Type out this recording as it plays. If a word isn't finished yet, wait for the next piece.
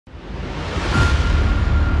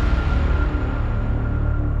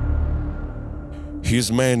His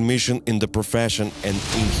main mission in the profession and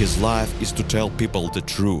in his life is to tell people the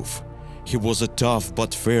truth. He was a tough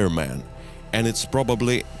but fair man, and it's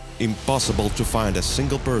probably impossible to find a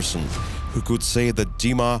single person who could say that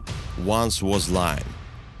Dima once was lying.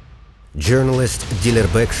 Journalist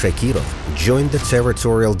Dilerbek Shakirov joined the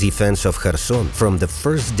territorial defense of Kherson from the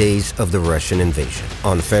first days of the Russian invasion.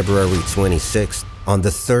 On February 26th, on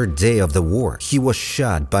the third day of the war, he was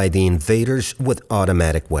shot by the invaders with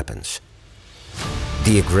automatic weapons.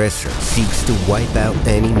 The aggressor seeks to wipe out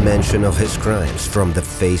any mention of his crimes from the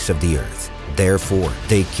face of the earth. Therefore,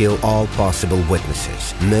 they kill all possible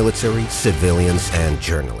witnesses, military, civilians, and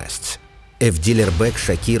journalists. If Dilerbek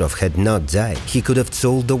Shakirov had not died, he could have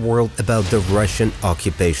told the world about the Russian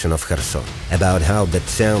occupation of Kherson, about how the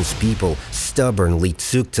townspeople stubbornly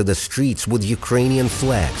took to the streets with Ukrainian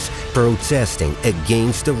flags, protesting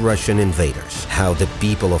against the Russian invaders, how the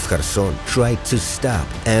people of Kherson tried to stop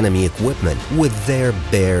enemy equipment with their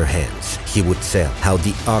bare hands. He would tell how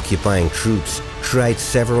the occupying troops tried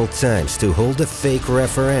several times to hold a fake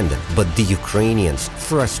referendum, but the Ukrainians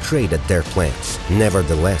frustrated their plans.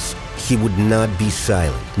 Nevertheless, he would not be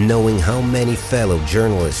silent, knowing how many fellow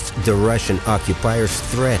journalists the Russian occupiers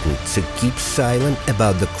threatened to keep silent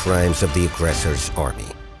about the crimes of the aggressor's army.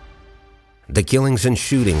 The killings and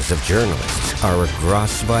shootings of journalists are a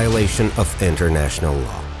gross violation of international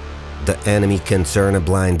law. The enemy can turn a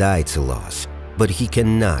blind eye to laws, but he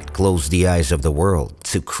cannot close the eyes of the world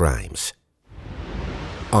to crimes.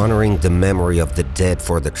 Honoring the memory of the dead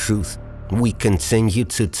for the truth, we continue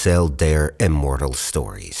to tell their immortal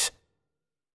stories.